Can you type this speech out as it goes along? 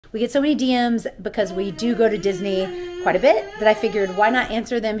we get so many DMs because we do go to Disney quite a bit that I figured why not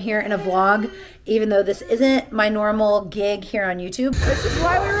answer them here in a vlog, even though this isn't my normal gig here on YouTube. This is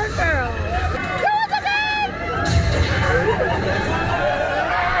why we were girls.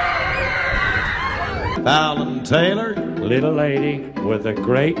 Fallon Taylor, little lady with a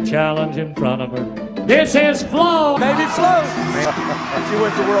great challenge in front of her. This is Flo! Babyflo! She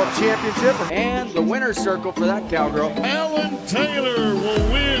wins the world championship and the winner's circle for that cowgirl. Fallon Taylor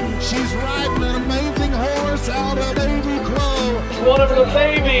will win. She's riding an amazing horse out of Babyflo. She's one of the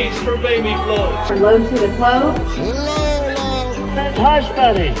babies for Babyflo. Low to the flow. Low. That's Hush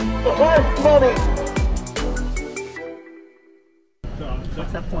Buddy. Hush Buddy.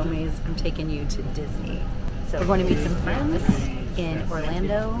 What's up, Flomies? I'm taking you to Disney. So we're going to meet some friends in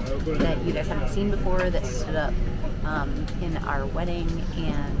Orlando that you guys haven't seen before that stood up in our wedding,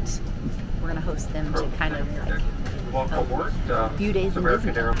 and we're going to host them to kind of like a few days in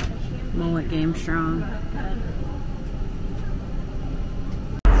Disney. Mullet game strong.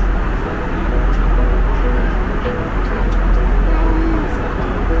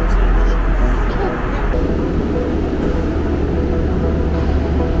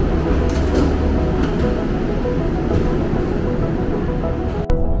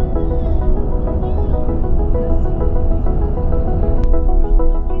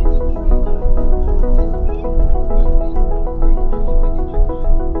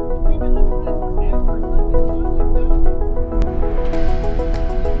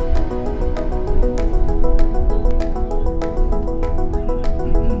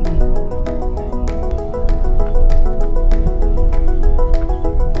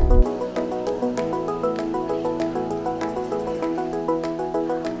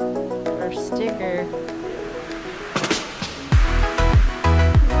 Sticker.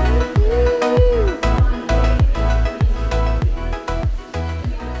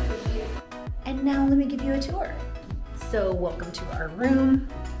 And now let me give you a tour. So welcome to our room.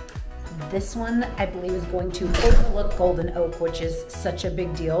 This one I believe is going to overlook Golden Oak, which is such a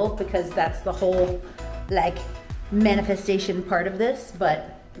big deal because that's the whole like manifestation part of this.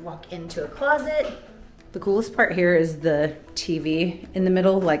 But walk into a closet. The coolest part here is the TV in the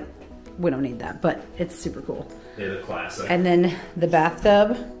middle. Like, we don't need that, but it's super cool. Yeah, the classic. And then the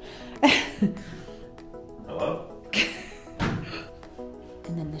bathtub. Hello?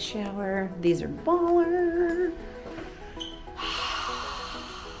 And then the shower. These are baller.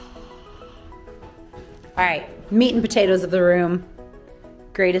 All right, meat and potatoes of the room.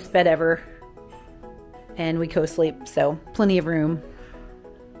 Greatest bed ever. And we co-sleep, so plenty of room.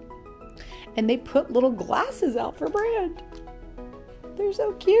 And they put little glasses out for Brand. They're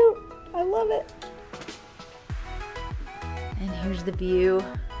so cute. I love it. And here's the view.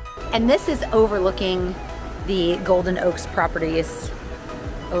 And this is overlooking the Golden Oaks properties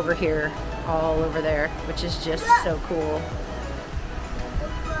over here, all over there, which is just so cool.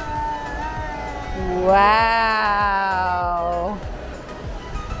 Wow.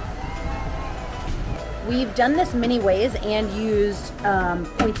 We've done this many ways and used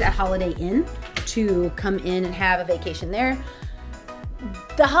points at Holiday Inn to come in and have a vacation there.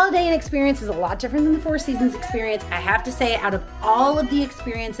 The Holiday Inn experience is a lot different than the Four Seasons experience. I have to say, out of all of the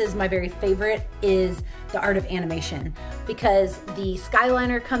experiences, my very favorite is the Art of Animation, because the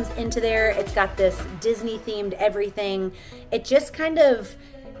Skyliner comes into there. It's got this Disney themed everything. It just kind of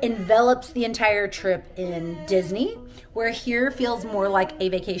envelops the entire trip in Disney, where here feels more like a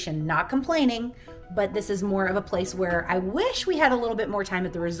vacation. Not complaining, but this is more of a place where I wish we had a little bit more time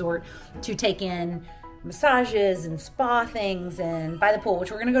at the resort to take in massages and spa things and by the pool, which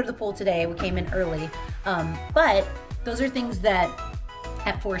we're gonna go to the pool today. We came in early. But those are things that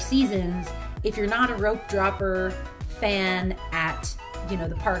at Four Seasons, if you're not a rope dropper fan at, you know,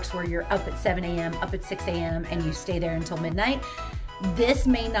 the parks where you're up at 7 a.m., up at 6 a.m. and you stay there until midnight, this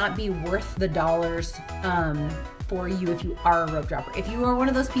may not be worth the dollars for you if you are a rope dropper. If you are one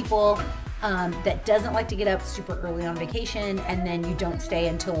of those people that doesn't like to get up super early on vacation and then you don't stay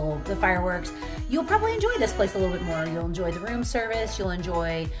until the fireworks, you'll probably enjoy this place a little bit more. You'll enjoy the room service, you'll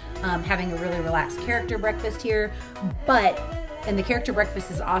enjoy having a really relaxed character breakfast here, and the character breakfast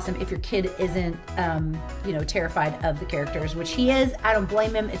is awesome if your kid isn't, you know, terrified of the characters, which he is. I don't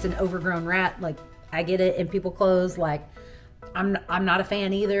blame him. It's an overgrown rat. Like, I get it in people clothes. Like, I'm not a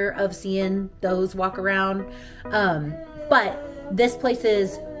fan either of seeing those walk around. But this place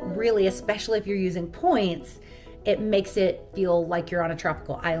is really, especially if you're using points, it makes it feel like you're on a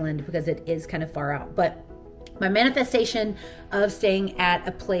tropical island because it is kind of far out. But My manifestation of staying at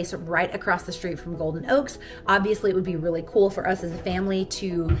a place right across the street from Golden Oaks. Obviously, it would be really cool for us as a family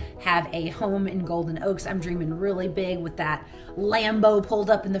to have a home in Golden Oaks. I'm dreaming really big with that Lambo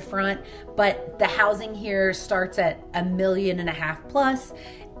pulled up in the front, but the housing here starts at $1.5 million plus,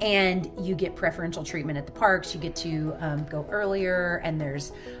 and you get preferential treatment at the parks. You get to go earlier, and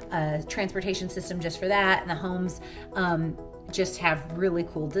there's a transportation system just for that, and the homes just have really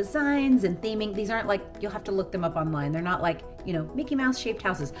cool designs and theming. These aren't like, you'll have to look them up online. They're not like, you know, Mickey Mouse shaped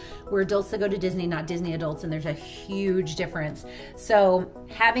houses. We're adults that go to Disney, not Disney adults, and there's a huge difference. So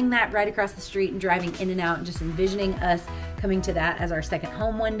having that right across the street and driving in and out and just envisioning us coming to that as our second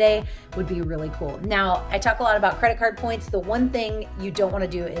home one day would be really cool. Now, I talk a lot about credit card points. The one thing you don't want to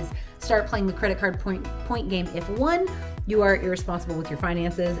do is start playing the credit card point game. If one, you are irresponsible with your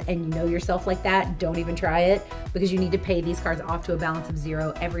finances and you know yourself like that, don't even try it, because you need to pay these cards off to a balance of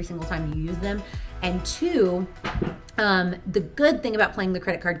 0 every single time you use them. And two, the good thing about playing the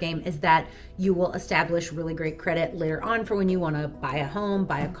credit card game is that you will establish really great credit later on for when you want to buy a home,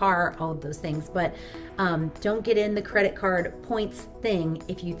 buy a car, all of those things. But don't get in the credit card points thing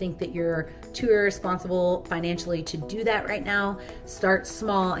if you think that you're too irresponsible financially to do that right now. Start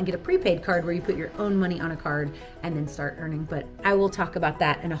small and get a prepaid card where you put your own money on a card and then start earning. But I will talk about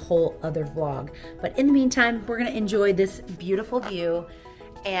that in a whole other vlog. But in the meantime, we're going to enjoy this beautiful view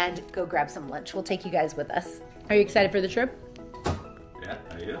and go grab some lunch. We'll take you guys with us. Are you excited for the trip? Yeah,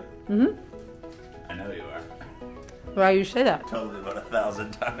 are you? Mm-hmm. I know you are. Why do you say that? Told me about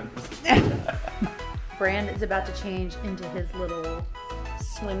 1,000 times. Brand is about to change into his little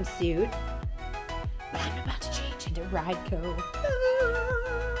swimsuit. I'm about to change into Rideco.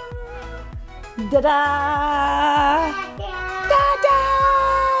 Da-da!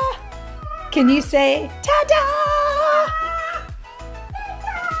 Da-da! Can you say ta-da?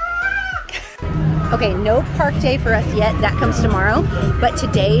 Okay, no park day for us yet. That comes tomorrow. But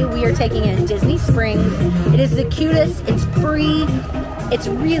today we are taking in Disney Springs. It is the cutest. It's free. It's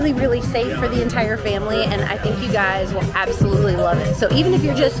really, really safe for the entire family, and I think you guys will absolutely love it. So even if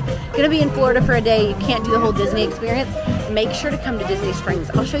you're just gonna be in Florida for a day, you can't do the whole Disney experience, make sure to come to Disney Springs.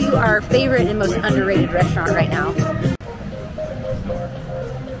 I'll show you our favorite and most underrated restaurant right now.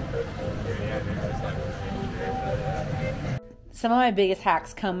 Some of my biggest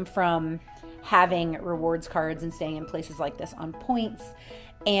hacks come from having rewards cards and staying in places like this on points.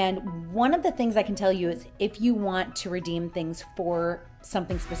 And one of the things I can tell you is if you want to redeem things for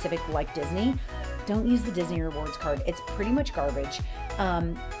something specific like Disney, don't use the Disney rewards card. It's pretty much garbage.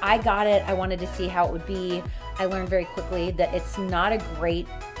 I got it. I wanted to see how it would be. I learned very quickly that it's not a great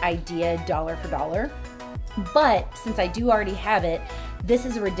idea dollar for dollar. But since I do already have it, this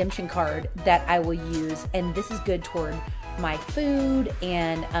is a redemption card that I will use, and this is good toward my food.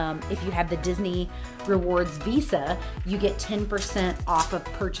 And if you have the Disney Rewards Visa, you get 10% off of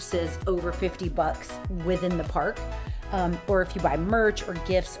purchases over $50 within the park, or if you buy merch or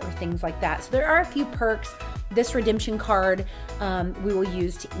gifts or things like that. So there are a few perks. This redemption card we will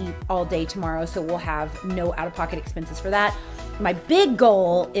use to eat all day tomorrow, so we'll have no out-of-pocket expenses for that. My big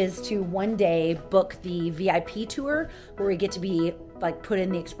goal is to one day book the VIP tour, where we get to be like put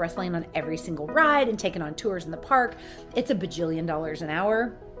in the express lane on every single ride and taken on tours in the park. It's $1 bajillion an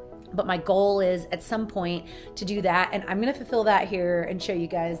hour. But my goal is at some point to do that, and I'm gonna fulfill that here and show you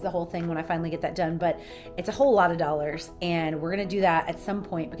guys the whole thing when I finally get that done. But it's a whole lot of dollars, and we're gonna do that at some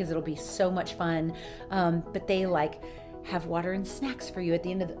point because it'll be so much fun. But they like have water and snacks for you at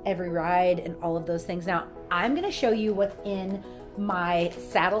the end of every ride and all of those things. Now, I'm gonna show you what's in my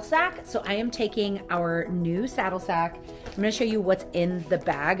saddle sack. So I am taking our new saddle sack. I'm gonna show you what's in the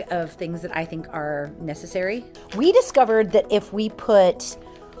bag of things that I think are necessary. We discovered that if we put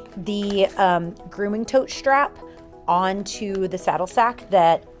the grooming tote strap onto the saddle sack,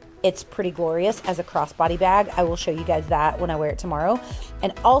 that it's pretty glorious as a crossbody bag. I will show you guys that when I wear it tomorrow.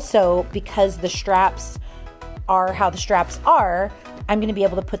 And also, because the straps are how the straps are, I'm gonna be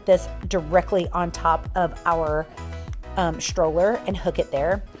able to put this directly on top of our stroller and hook it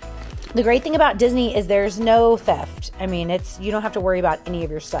there. The great thing about Disney is there's no theft. I mean, you don't have to worry about any of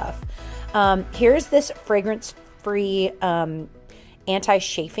your stuff. Here's this fragrance-free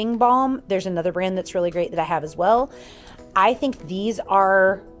anti-chafing balm. There's another brand that's really great that I have as well. I think these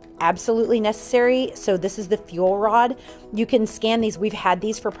are absolutely necessary. So this is the fuel rod. You can scan these. We've had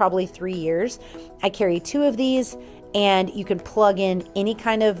these for probably 3 years. I carry 2 of these, and you can plug in any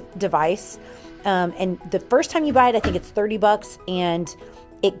kind of device. And the first time you buy it, I think it's $30, and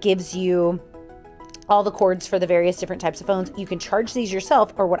it gives you all the cords for the various different types of phones. You can charge these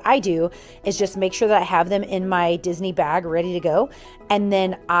yourself, or what I do is just make sure that I have them in my Disney bag ready to go, and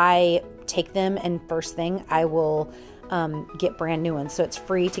then I take them and first thing I will get brand new ones. So it's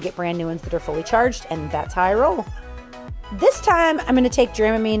free to get brand new ones that are fully charged, and that's how I roll. This time I'm going to take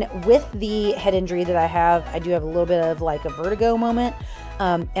Dramamine with the head injury that I have. I do have a little bit of like a vertigo moment,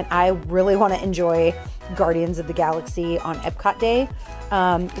 and I really want to enjoy Guardians of the Galaxy on Epcot Day.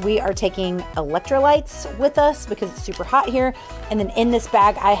 We are taking electrolytes with us because it's super hot here. And then in this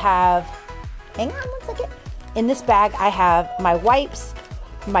bag I have, hang on one second. In this bag I have my wipes,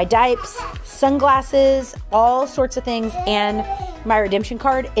 my diapers, sunglasses, all sorts of things, and my redemption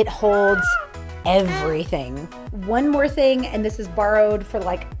card. It holds everything. One more thing, and this is borrowed for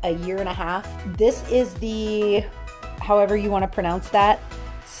like a year and a half. This is the, however you want to pronounce that,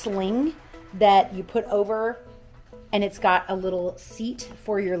 sling that you put over, and it's got a little seat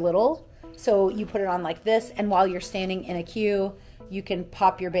for your little. So you put it on like this, and while you're standing in a queue, you can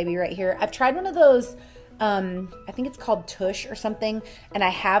pop your baby right here. I've tried one of those, I think it's called Tush or something, and I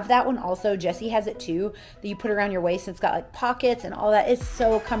have that one also. Jessie has it too, that you put around your waist, and it's got like pockets and all that. It's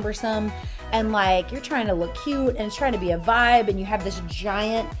so cumbersome, and like you're trying to look cute and it's trying to be a vibe, and you have this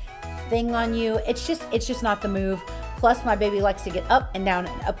giant thing on you. It's just not the move. Plus my baby likes to get up and down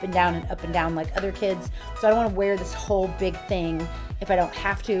and up and down and up and down like other kids, so I don't want to wear this whole big thing if I don't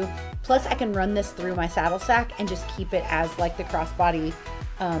have to. Plus I can run this through my saddle sack and just keep it as like the crossbody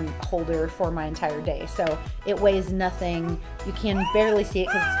holder for my entire day. So it weighs nothing. You can barely see it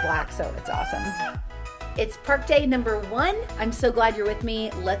because it's black, so it's awesome. It's park day number 1. I'm so glad you're with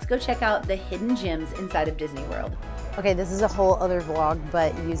me. Let's go check out the hidden gems inside of Disney World. Okay, this is a whole other vlog,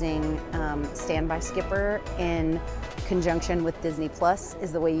 but using Standby Skipper in conjunction with Disney Plus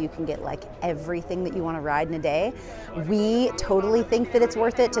is the way you can get like everything that you want to ride in a day. We totally think that it's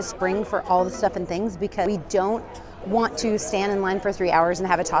worth it to spring for all the stuff and things because we don't want to stand in line for 3 hours and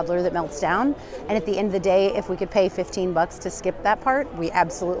have a toddler that melts down. And at the end of the day, if we could pay 15 bucks to skip that part, we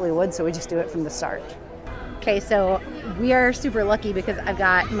absolutely would. So we just do it from the start. Okay, so we are super lucky because I've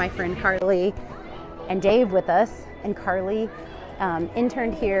got my friend Carly and Dave with us. And Carly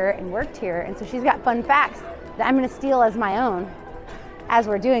interned here and worked here. And so she's got fun facts that I'm gonna steal as my own. As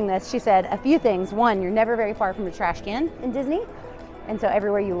we're doing this, she said a few things. One, you're never very far from a trash can in Disney. And so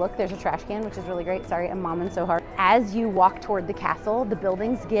everywhere you look, there's a trash can, which is really great. Sorry, I'm momming so hard. As you walk toward the castle, the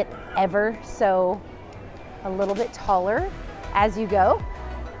buildings get ever so a little bit taller as you go.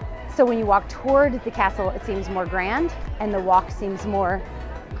 So when you walk toward the castle, it seems more grand, and the walk seems more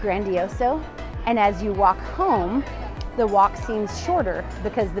grandioso. And as you walk home, the walk seems shorter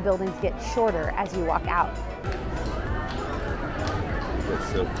because the buildings get shorter as you walk out.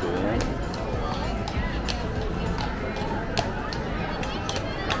 That's so cool.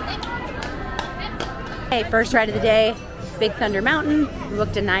 Hey, first ride of the day, Big Thunder Mountain. We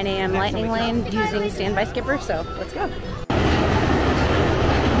booked a 9 a.m. lightning lane using Standby Skipper, so let's go.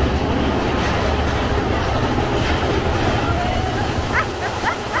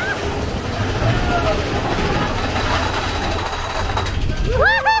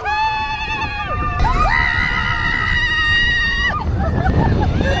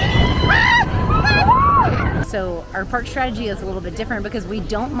 So our park strategy is a little bit different because we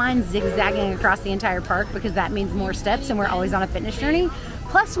don't mind zigzagging across the entire park because that means more steps and we're always on a fitness journey.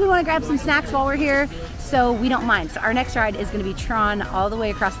 Plus we want to grab some snacks while we're here, so we don't mind. So our next ride is going to be Tron all the way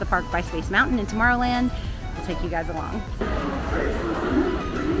across the park by Space Mountain in Tomorrowland. We'll take you guys along.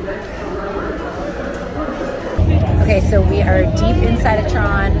 Okay, so we are deep inside of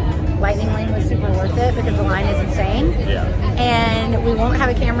Tron. Lightning Lane was super worth it because the line is insane. Yeah. And we won't have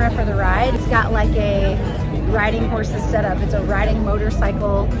a camera for the ride. It's got like a riding horses setup. It's a riding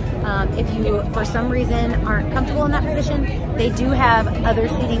motorcycle. If you, for some reason, aren't comfortable in that position, they do have other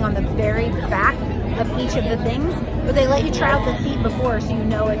seating on the very back of each of the things, but they let you try out the seat before so you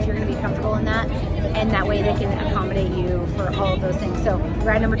know if you're going to be comfortable in that, and that way they can accommodate you for all of those things. So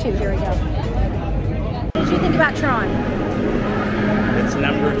ride number 2, here we go. What did you think about Tron? It's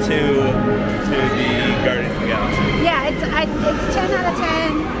number 2 to the Guardians of the Galaxy. Yeah, it's 10 out of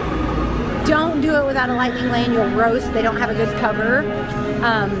 10. Don't do it without a lightning lane. You'll roast. They don't have a good cover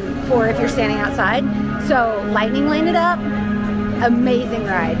for if you're standing outside. So lightning lane it up. Amazing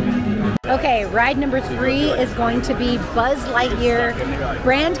ride. Okay, ride number 3 is going to be Buzz Lightyear.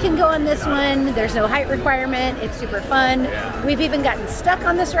 Brand can go on this one. There's no height requirement. It's super fun. We've even gotten stuck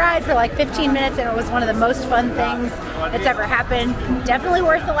on this ride for like 15 minutes, and it was one of the most fun things that's ever happened. Definitely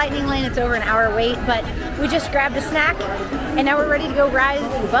worth the lightning lane. It's over an hour wait, but we just grabbed a snack, and now we're ready to go ride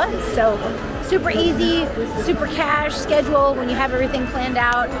Buzz. So super easy, super cash schedule when you have everything planned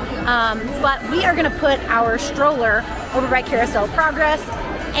out. But we are gonna put our stroller over by Carousel Progress,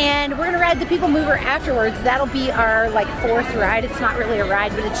 and we're gonna ride the People Mover afterwards. That'll be our like 4th ride. It's not really a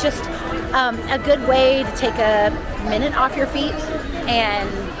ride, but it's just a good way to take a minute off your feet and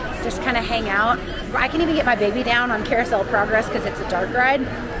just kind of hang out. I can even get my baby down on Carousel Progress because it's a dark ride.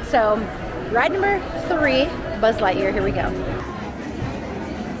 So ride number 3, Buzz Lightyear, here we go.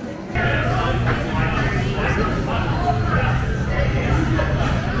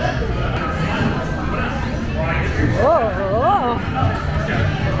 Oh,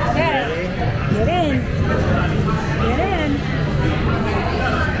 okay, get in,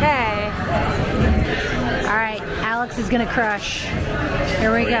 okay. All right, Alex is gonna crush.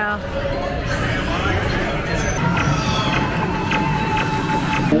 Here we go.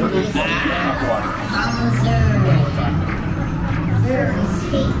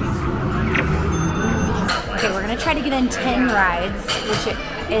 Okay, we're gonna try to get in 10 rides, which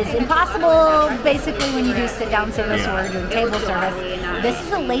is impossible basically when you do sit down service or doing table service. This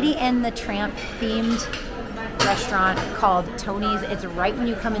is a Lady and the Tramp themed restaurant called Tony's. It's right when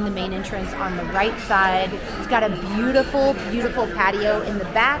you come in the main entrance on the right side. It's got a beautiful, beautiful patio in the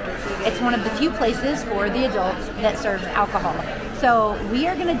back. It's one of the few places for the adults that serves alcohol. So we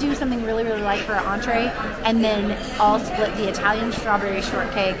are gonna do something really, really light for our entree, and then all split the Italian strawberry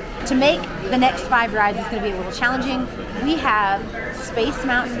shortcake. To make the next 5 rides is gonna be a little challenging. We have Space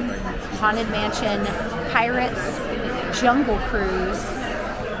Mountain, Haunted Mansion, Pirates, Jungle Cruise,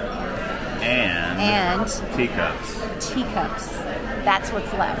 and teacups. That's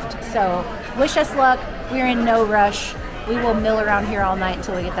what's left. So wish us luck. We're in no rush. We will mill around here all night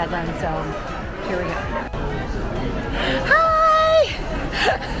until we get that done. So here we go. Hi!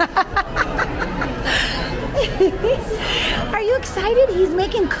 Are you excited? He's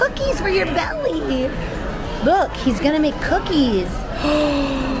making cookies for your belly. Look, he's gonna make cookies.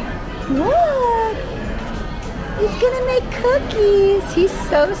 Look! He's gonna make cookies. He's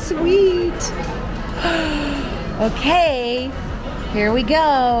so sweet. Okay, here we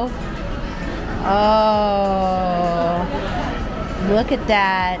go. Oh, look at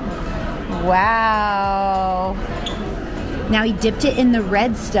that. Wow. Now he dipped it in the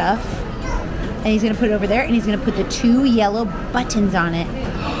red stuff, and he's gonna put it over there, and he's gonna put the 2 yellow buttons on it.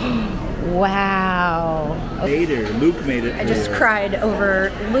 Wow. Luke made it. I just cried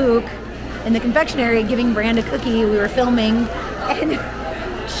over Luke in the confectionery giving Brand a cookie. We were filming and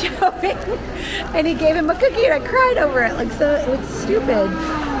showing, and he gave him a cookie, and I cried over it. Like, so it was stupid.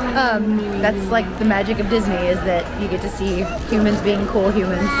 That's like the magic of Disney, is that you get to see humans being cool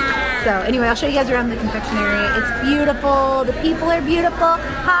humans. So anyway, I'll show you guys around the confectionery. It's beautiful. The people are beautiful.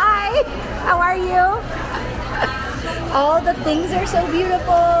 Hi, how are you? All the things are so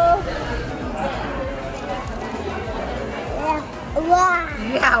beautiful.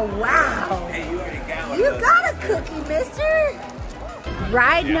 Yeah, wow. You got a cookie, mister.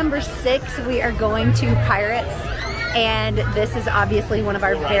 Ride number 6, we are going to Pirates. And this is obviously one of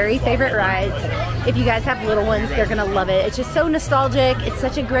our very favorite rides. If you guys have little ones, they're gonna love it. It's just so nostalgic. It's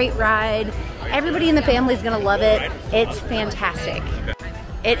such a great ride. Everybody in the family is gonna love it. It's fantastic.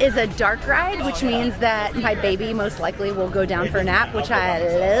 It is a dark ride, which means that my baby most likely will go down for a nap, which I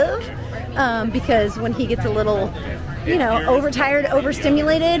love. Because when he gets a little, you know, overtired,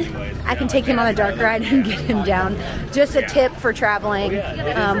 overstimulated, I can take him on a dark ride and get him down. Just a tip for traveling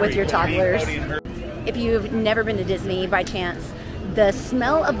with your toddlers. If you've never been to Disney by chance, the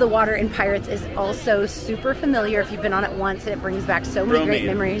smell of the water in Pirates is also super familiar if you've been on it once, and it brings back so many great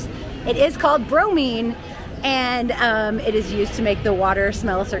memories. It is called bromine, and it is used to make the water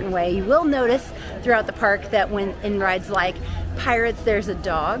smell a certain way. You will notice throughout the park that when in rides like Pirates there's a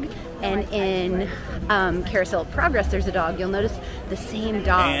dog, and in Carousel Progress there's a dog. You'll notice the same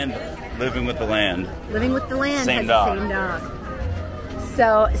dog. And Living with the Land. Living with the Land has the same dog.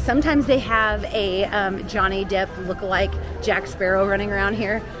 So sometimes they have a Johnny Depp lookalike Jack Sparrow running around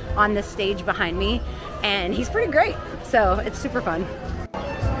here on the stage behind me, and he's pretty great. So it's super fun.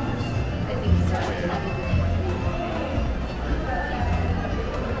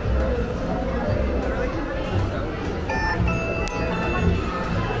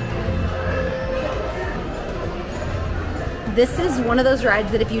 This is one of those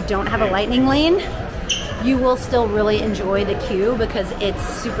rides that if you don't have a lightning lane, you will still really enjoy the queue because it's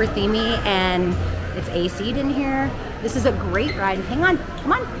super themey and it's AC'd in here. This is a great ride. Hang on,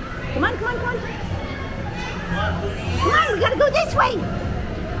 come on, come on, come on, come on. Come on, we gotta go this way.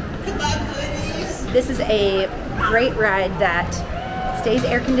 This is a great ride that stays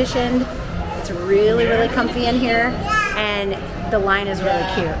air conditioned. It's really, really comfy in here, and the line is really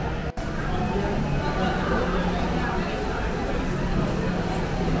cute.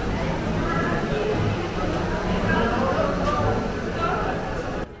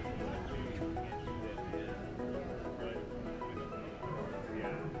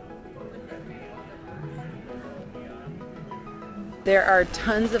 There are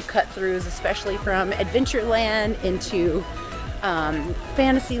tons of cut-throughs, especially from Adventureland into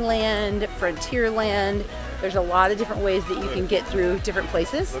Fantasyland, Frontierland. There's a lot of different ways that you can get through different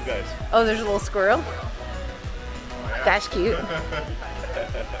places. Look, guys. Oh, there's a little squirrel. That's cute.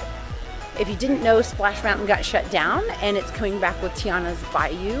 If you didn't know, Splash Mountain got shut down and it's coming back with Tiana's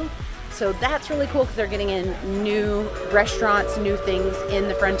Bayou. So that's really cool because they're getting in new restaurants, new things in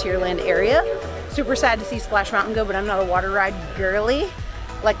the Frontierland area. Super sad to see Splash Mountain go, but I'm not a water ride girly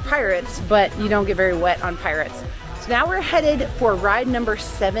like Pirates, but you don't get very wet on Pirates. So now we're headed for ride number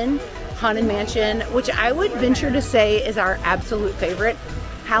 7, Haunted Mansion, which I would venture to say is our absolute favorite.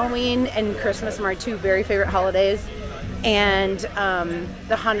 Halloween and Christmas are my 2 very favorite holidays. And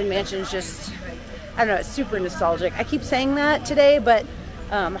the Haunted Mansion is just, I don't know, it's super nostalgic. I keep saying that today, but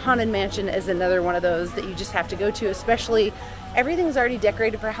Haunted Mansion is another one of those that you just have to go to, especially everything's already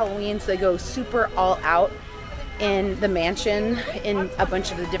decorated for Halloween, so they go super all out in the mansion in a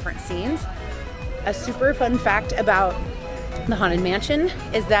bunch of the different scenes. A super fun fact about the Haunted Mansion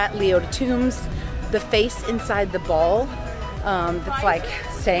is that Leota Toombs, the face inside the ball, that's like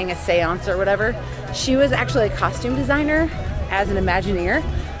saying a seance or whatever, she was actually a costume designer as an Imagineer,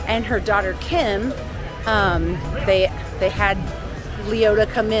 and her daughter Kim, they had Leota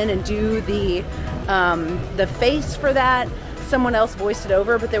come in and do the face for that. Someone else voiced it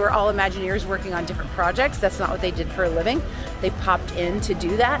over, but they were all Imagineers working on different projects. That's not what they did for a living. They popped in to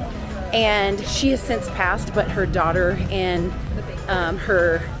do that, and she has since passed, but her daughter and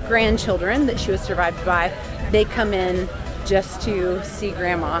her grandchildren that she was survived by, they come in just to see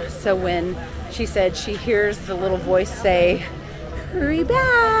Grandma. So when she said she hears the little voice say, "Hurry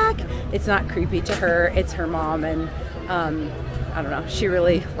back," it's not creepy to her, it's her mom, and I don't know, she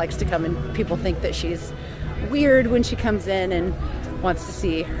really likes to come, and people think that she's weird when she comes in and wants to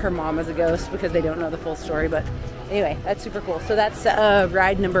see her mom as a ghost because they don't know the full story. But anyway, that's super cool. So that's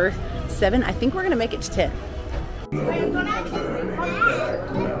ride number 7. I think we're gonna make it to 10.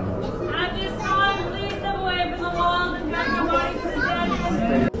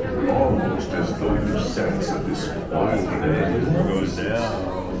 Almost as though you sense that this haunted goes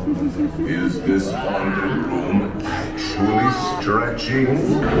down. Is this haunted room actually stretching?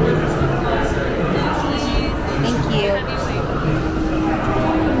 Thank you.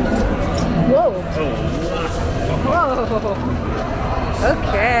 Whoa. Whoa.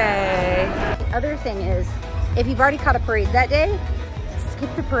 Okay. Other thing is, if you've already caught a parade that day,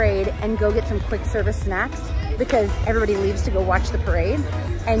 skip the parade and go get some quick service snacks, because everybody leaves to go watch the parade,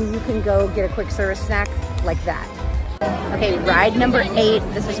 and you can go get a quick service snack like that. Okay, ride number 8.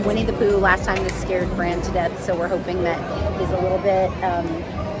 This is Winnie the Pooh. Last time this scared Fran to death, so we're hoping that he's a little bit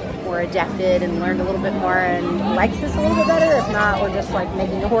more adapted and learned a little bit more and likes this a little bit better. If not, we're just like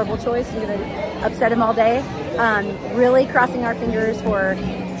making a horrible choice and gonna upset him all day. Really crossing our fingers for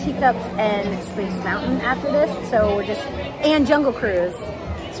Teacups and Space Mountain after this. So we're just, and Jungle Cruise.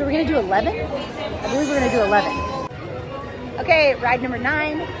 So we're gonna do 11? I believe we're gonna do 11. Okay, ride number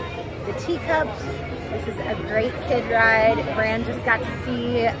 9, the Teacups. This is a great kid ride. Bran just got to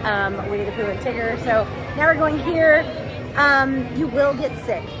see Winnie the Pooh and Tigger. So now we're going here. You will get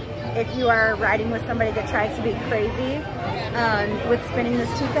sick if you are riding with somebody that tries to be crazy with spinning this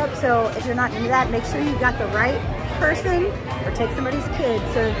teacup. So if you're not into that, make sure you got the right person or take somebody's kid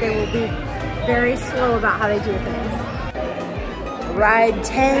so that they will be very slow about how they do things. Ride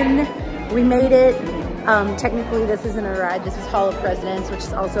 10, we made it. Technically this isn't a ride, this is Hall of Presidents, which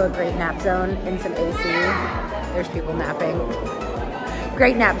is also a great nap zone and some AC. There's people napping.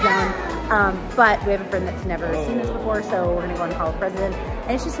 Great nap zone. But we have a friend that's never seen this before, so we're gonna go on Hall of Presidents.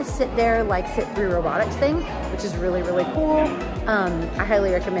 And it's just a sit there, like sit through robotics thing, which is really, really cool. I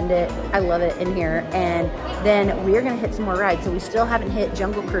highly recommend it. I love it in here. And then we are gonna hit some more rides. So we still haven't hit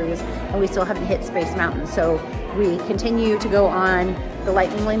Jungle Cruise and we still haven't hit Space Mountain. So we continue to go on the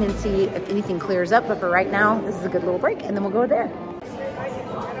Lightning Lane and see if anything clears up. But for right now, this is a good little break and then we'll go there.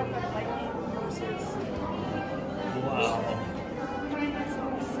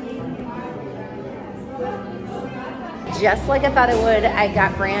 Just like I thought it would, I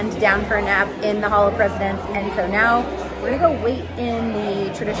got Brand down for a nap in the Hall of Presidents, and so now we're gonna go wait in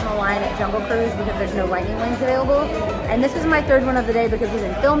the traditional line at Jungle Cruise because there's no lightning lanes available. And this is my 3rd one of the day because we've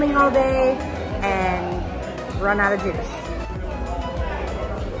been filming all day and run out of juice.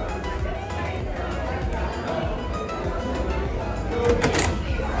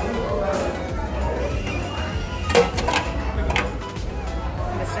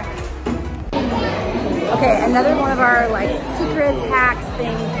 Okay, another one of our like secrets, hacks,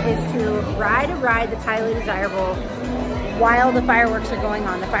 things is to ride a ride that's highly desirable while the fireworks are going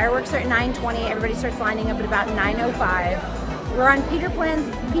on. The fireworks are at 9:20. Everybody starts lining up at about 9:05. We're on Peter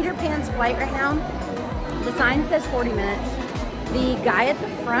Pan's flight right now. The sign says 40 minutes. The guy at the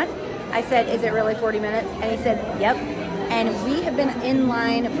front, I said, is it really 40 minutes? And he said, yep. And we have been in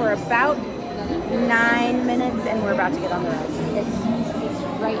line for about 9 minutes and we're about to get on the ride. It's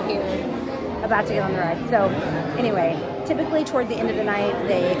right here, about to get on the ride. So anyway, typically toward the end of the night,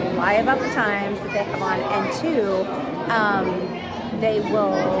 they lie about the times that they have on, and two, they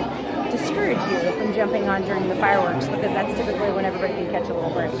will discourage you from jumping on during the fireworks, because that's typically when everybody can catch a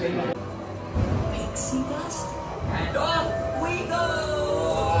little break. Pixie dust, and off we go!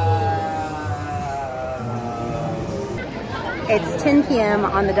 It's 10 p.m.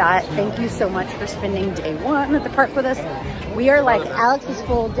 on the dot. Thank you so much for spending day one at the park with us. We are like, Alex is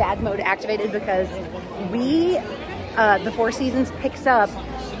full dad mode activated because the Four Seasons picks up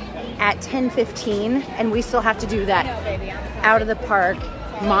at 10:15 and we still have to do that out of the park,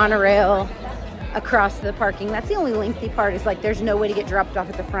 monorail, across the parking. That's the only lengthy part, is like there's no way to get dropped off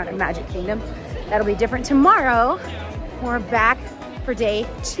at the front of Magic Kingdom. That'll be different tomorrow. We're back for day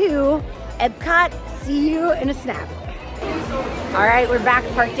 2. Epcot, see you in a snap. All right, we're back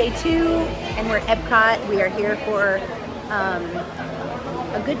at park day 2 and we're at Epcot. We are here for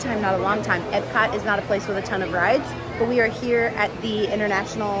a good time, not a long time. Epcot is not a place with a ton of rides, but we are here at the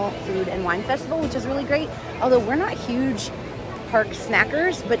International Food and Wine Festival, which is really great. Although we're not huge park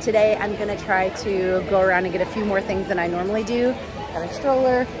snackers, but today I'm gonna try to go around and get a few more things than I normally do. Got a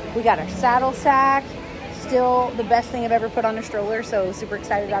stroller, we got our saddle sack, still the best thing I've ever put on a stroller, so super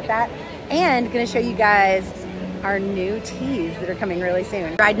excited about that. And gonna show you guys our new teas that are coming really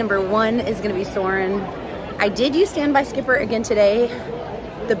soon. Ride number 1 is gonna be Soarin'. I did use Standby Skipper again today.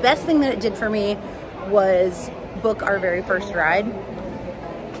 The best thing that it did for me was book our very first ride.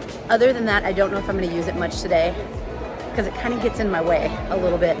 Other than that, I don't know if I'm gonna use it much today because it kind of gets in my way a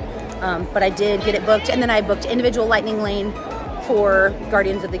little bit. But I did get it booked, and then I booked individual Lightning Lane for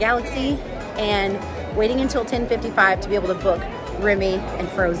Guardians of the Galaxy, and waiting until 10:55 to be able to book Remy and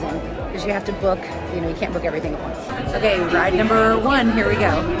Frozen, because you have to book, you know, you can't book everything at once. Okay, ride number 1, here we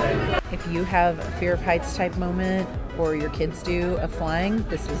go. If you have a fear of heights type moment, or your kids do, of flying,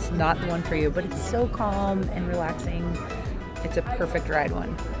 this is not the one for you, but it's so calm and relaxing. It's a perfect ride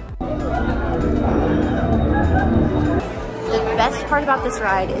one. The best part about this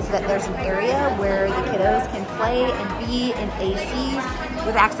ride is that there's an area where the kiddos can play and be in AC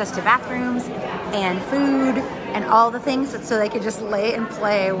with access to bathrooms and food and all the things, so they could just lay and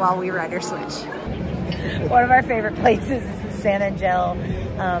play while we ride our Switch. One of our favorite places is the San Angel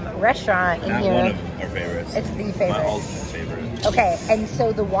restaurant in here. One of our favorites. It's the favorite. My ultimate favorite. Okay, and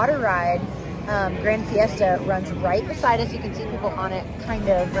so the water ride, Grand Fiesta, runs right beside us. You can see people on it kind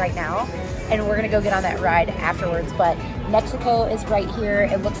of right now, and we're gonna go get on that ride afterwards. But Mexico is right here.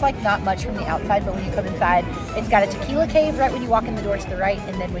 It looks like not much from the outside, but when you come inside, it's got a tequila cave right when you walk in the door to the right,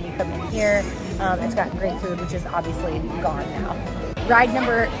 and then when you come in here, it's got great food, which is obviously gone now. Ride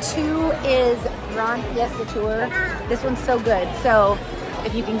number 2 is Grand Fiesta Tour. This one's so good. So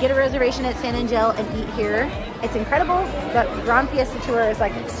if you can get a reservation at San Angel and eat here, it's incredible. But Grand Fiesta Tour is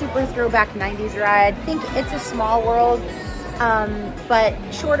like a super throwback 90s ride. I think it's a Small World, but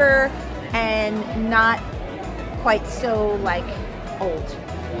shorter and not quite so like old.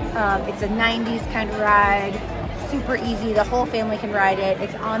 It's a 90s kind of ride, super easy. The whole family can ride it.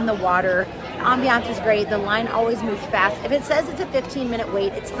 It's on the water. The ambiance is great. The line always moves fast. If it says it's a 15-minute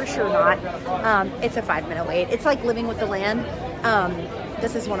wait, it's for sure not. It's a 5-minute wait. It's like living with the land.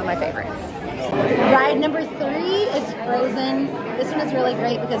 This is one of my favorites. Ride number 3 is Frozen. This one is really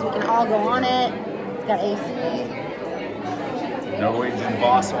great because we can all go on it. It's got AC. Norwegian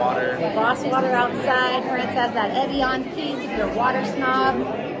Boss Water. Boss Water outside. France has that Evian piece if you're a water snob.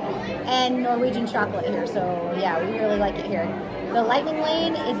 And Norwegian chocolate here. So yeah, we really like it here. The Lightning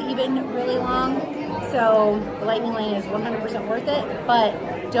Lane is even really long. So the Lightning Lane is 100% worth it. But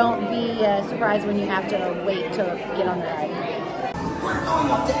don't be surprised when you have to wait to get on the ride.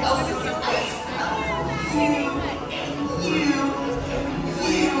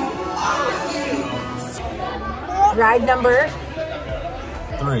 Ride number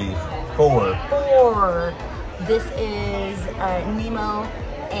 3, 4. 4. This is Nemo,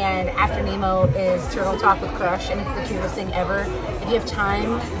 and after Nemo is Turtle Talk with Crush, and it's the cutest thing ever. If you have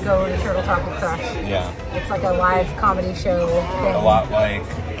time, go to Turtle Talk with Crush. Yeah. It's like a live comedy show thing. A lot like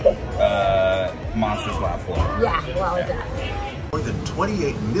Monsters Laugh Floor. Yeah, a lot like that. More than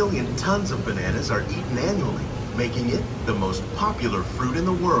 28 million tons of bananas are eaten annually, making it the most popular fruit in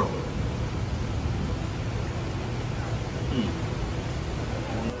the world.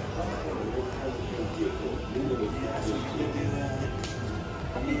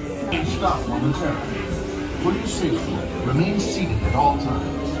 Stop momentarily. For your safety, remain seated at all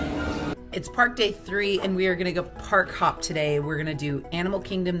times. It's park day 3 and we are gonna go park hop today. We're gonna do Animal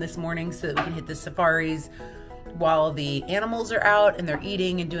Kingdom this morning so that we can hit the safaris while the animals are out and they're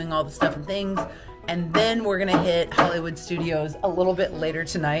eating and doing all the stuff and things. And then we're gonna hit Hollywood Studios a little bit later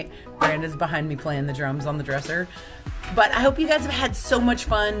tonight. Miranda's behind me playing the drums on the dresser. But I hope you guys have had so much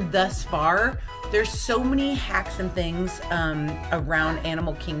fun thus far. There's so many hacks and things around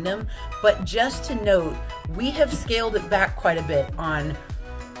Animal Kingdom, but just to note, we have scaled it back quite a bit on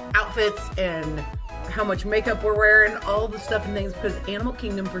outfits and how much makeup we're wearing, all the stuff and things, because Animal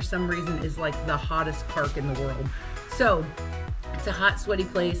Kingdom for some reason is like the hottest park in the world. So it's a hot, sweaty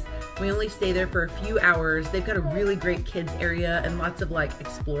place. We only stay there for a few hours. They've got a really great kids area and lots of like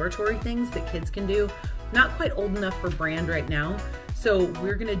exploratory things that kids can do. Not quite old enough for brand right now. So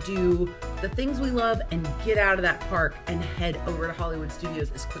we're gonna do the things we love and get out of that park and head over to Hollywood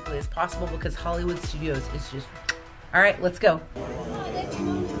Studios as quickly as possible because Hollywood Studios is just, all right, let's go.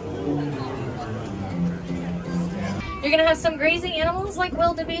 You're gonna have some grazing animals like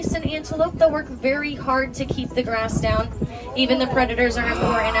wildebeest and antelope that work very hard to keep the grass down. Even the predators are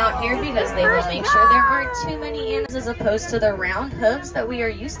important out here because they will make sure there aren't too many animals as opposed to the round hooves that we are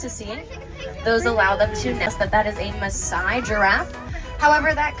used to seeing. Those allow them to nest. That is a Maasai giraffe.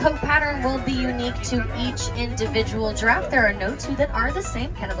 However, that coat pattern will be unique to each individual giraffe. There are no two that are the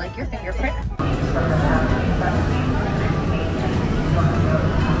same, kind of like your fingerprint.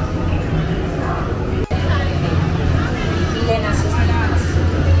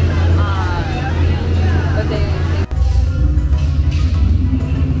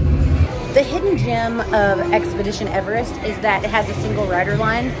 The hidden gem of Expedition Everest is that it has a single rider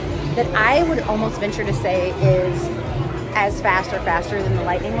line that I would almost venture to say is as fast or faster than the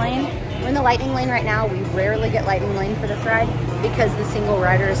Lightning Lane. We're in the Lightning Lane right now. We rarely get Lightning Lane for this ride because the single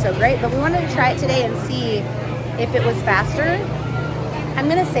rider is so great, but we wanted to try it today and see if it was faster. I'm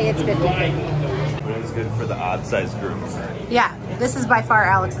gonna say it's 50-50. But it's good for the odd size groups. Yeah, this is by far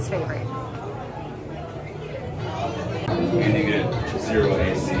Alex's favorite. And you get 0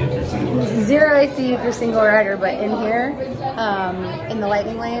 AC if you're single. 0 AC if you're single rider, but in here, in the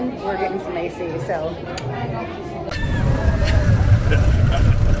Lightning Lane, we're getting some AC, so.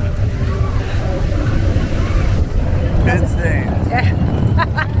 Good stains.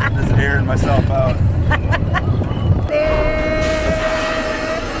 Yeah. Just airing myself out.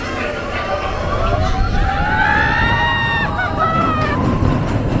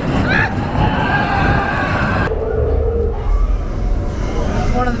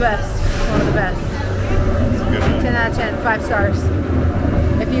 One of the best. One of the best. 10 out of 10, 5 stars.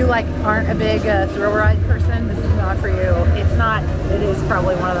 If you like aren't a big thrill ride person, this is not for you. It's not. It is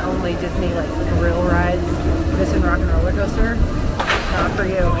probably one of the only Disney like thrill rides. This and Rock and Roller Coaster, not for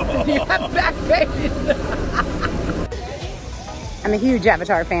you. You have back pain. I'm a huge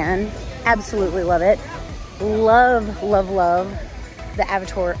Avatar fan. Absolutely love it. Love, love, love the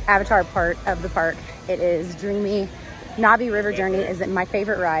Avatar part of the park. It is dreamy. Navi River Journey is my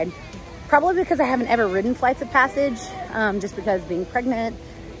favorite ride. Probably because I haven't ever ridden Flights of Passage, just because being pregnant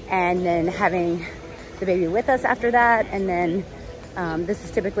and then having the baby with us after that. And then this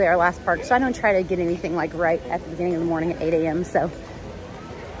is typically our last park. So I don't try to get anything like right at the beginning of the morning at 8 a.m. So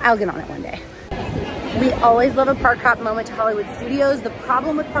I'll get on it one day. We always love a park hop moment to Hollywood Studios. The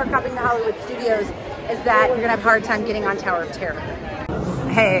problem with park hopping to Hollywood Studios is that you're gonna have a hard time getting on Tower of Terror.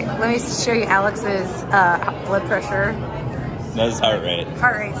 Hey, let me show you Alex's blood pressure. That's heart rate.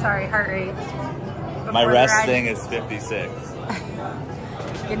 Heart rate, sorry, heart rate. My resting is 56.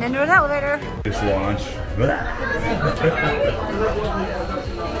 Getting into an elevator. Just launch.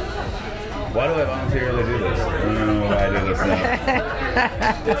 Why do I voluntarily do this? I don't know why I do this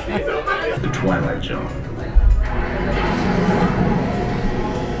now. The Twilight Zone.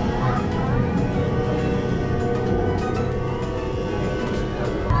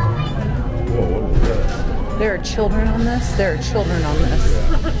 There are children on this. There are children on this.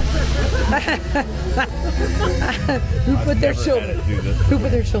 Who put their children? Who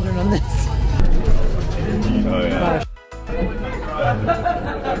put their children on this? Oh yeah.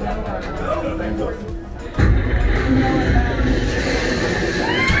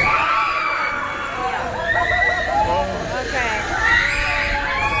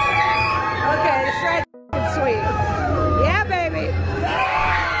 Okay, this ride's sweet. Yeah, baby.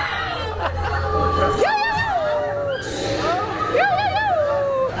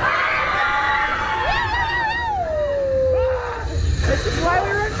 This is why we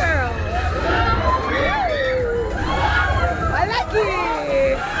run barrels. I like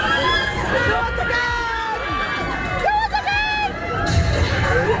it. Let's go.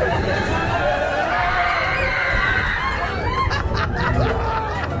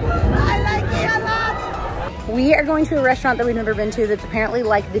 are going to a restaurant that we've never been to that's apparently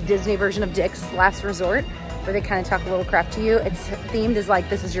like the Disney version of Dick's Last Resort, where they kind of talk a little crap to you. It's themed as like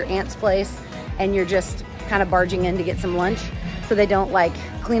this is your aunt's place and you're just kind of barging in to get some lunch. So they don't like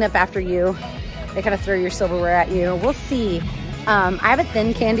clean up after you. They kind of throw your silverware at you. We'll see. I have a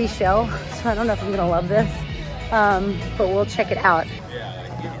thin candy shell, so I don't know if I'm gonna love this, but we'll check it out.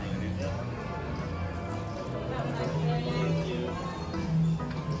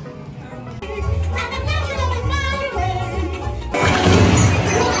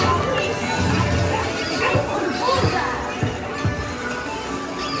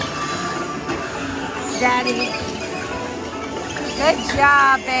 Daddy. Good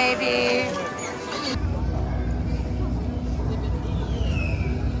job, baby.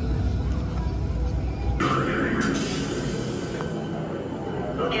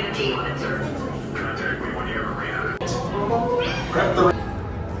 Get a team on it, sir. Contact me when you're ready. Prep the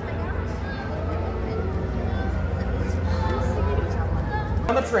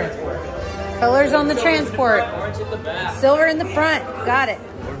on the transport. Colors on the transport. Orange in the back. Silver in the front. Got it.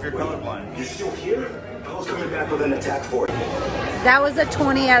 What if you're colorblind? You're still here? I was coming back with an attack for you. That was a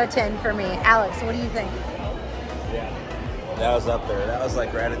 20 out of 10 for me. Alex, what do you think? Yeah. That was up there. That was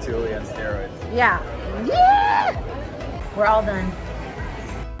like Ratatouille on steroids. Yeah. Yeah! We're all done.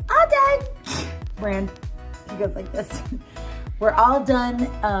 All done. Brand, he goes like this. We're all done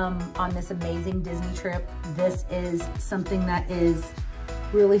on this amazing Disney trip. This is something that is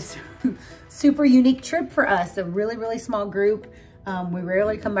really super unique trip for us. A really, really small group. We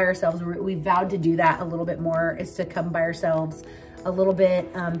rarely come by ourselves. We vowed to do that a little bit more, is to come by ourselves a little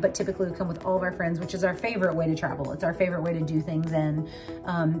bit, but typically we come with all of our friends, which is our favorite way to travel. It's our favorite way to do things, and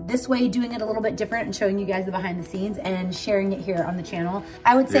this way, doing it a little bit different and showing you guys the behind the scenes and sharing it here on the channel.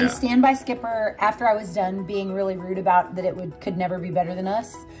 I would say stand by Skipper after I was done being really rude about that it could never be better than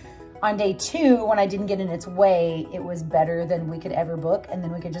us. On day 2, when I didn't get in its way, it was better than we could ever book, and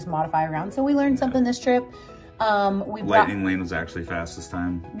then we could just modify around. So we learned something this trip. Lightning Lane was actually fast this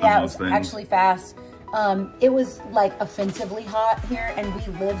time. Yeah, it was actually fast. It was like offensively hot here, and we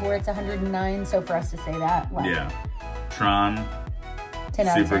live where it's 109, so for us to say that, like, yeah. Tron, 10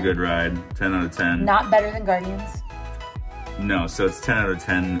 out of 10. super good ride, 10 out of 10. Not better than Guardians. No, so it's 10 out of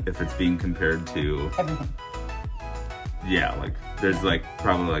 10 if it's being compared to everything. Yeah, like there's like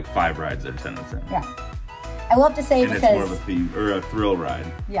probably like 5 rides that are 10 out of 10. Yeah. I will have to say, and because it's more of a theme or a thrill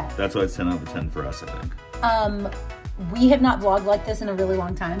ride. Yeah. That's why it's 10 out of 10 for us, I think. We have not vlogged like this in a really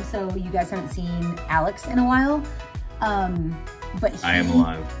long time, so you guys haven't seen Alex in a while. But I am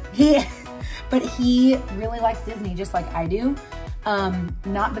alive. But he really likes Disney just like I do.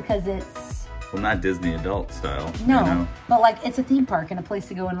 Not because it's... Well, not Disney adult style. No, you know? But like it's a theme park and a place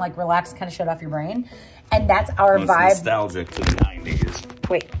to go and like relax, kind of shut off your brain. And that's our vibe. It's nostalgic to the 90s.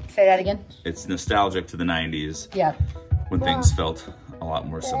 Wait, say that again? It's nostalgic to the 90s. Yeah. When things felt a lot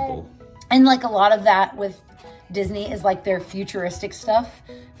more simple. And like a lot of that with Disney is like their futuristic stuff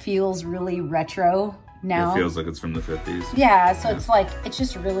feels really retro now. It feels like it's from the 50s. Yeah, so it's like, it's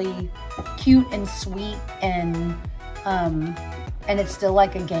just really cute and sweet, and it's still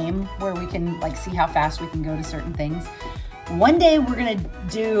like a game where we can like see how fast we can go to certain things. One day we're gonna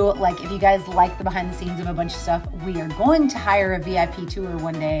do, like, if you guys like the behind the scenes of a bunch of stuff, we are going to hire a VIP tour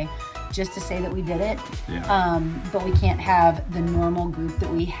one day just to say that we did it. Yeah. But we can't have the normal group that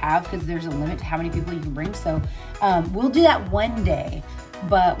we have because there's a limit to how many people you can bring. So we'll do that one day,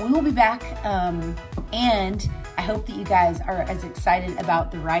 but we will be back. And I hope that you guys are as excited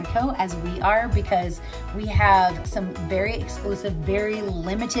about the Ride Co as we are, because we have some very exclusive, very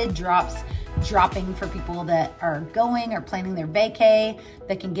limited drops dropping for people that are going or planning their vacay,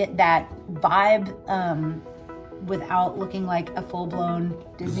 that can get that vibe without looking like a full-blown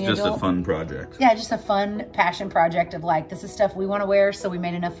Disney adult. It's just a fun project. Yeah, just a fun passion project of like, this is stuff we want to wear, so we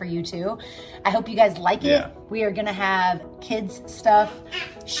made enough for you too. I hope you guys like it. We are gonna have kids stuff,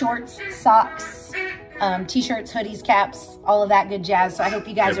 shorts, socks, t-shirts, hoodies, caps, all of that good jazz. So I hope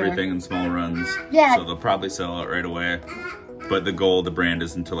you guys everything in small runs. Yeah. So they'll probably sell out right away. But the goal of the brand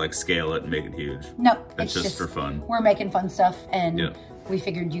isn't to like scale it and make it huge. No, it's just for fun. We're making fun stuff, and we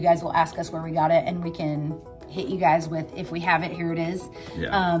figured you guys will ask us where we got it, and we can hit you guys with, if we have it, here it is.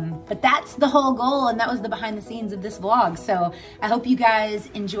 But that's the whole goal, and that was the behind the scenes of this vlog. So I hope you guys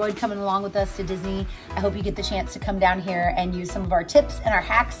enjoyed coming along with us to Disney. I hope you get the chance to come down here and use some of our tips and our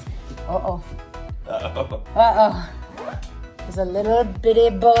hacks. Uh-oh. Uh-oh. Uh-oh. There's a little bitty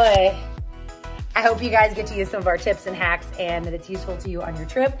boy. I hope you guys get to use some of our tips and hacks and that it's useful to you on your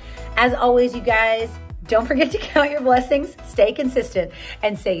trip. As always, you guys, don't forget to count your blessings, stay consistent,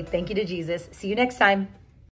 and say thank you to Jesus. See you next time.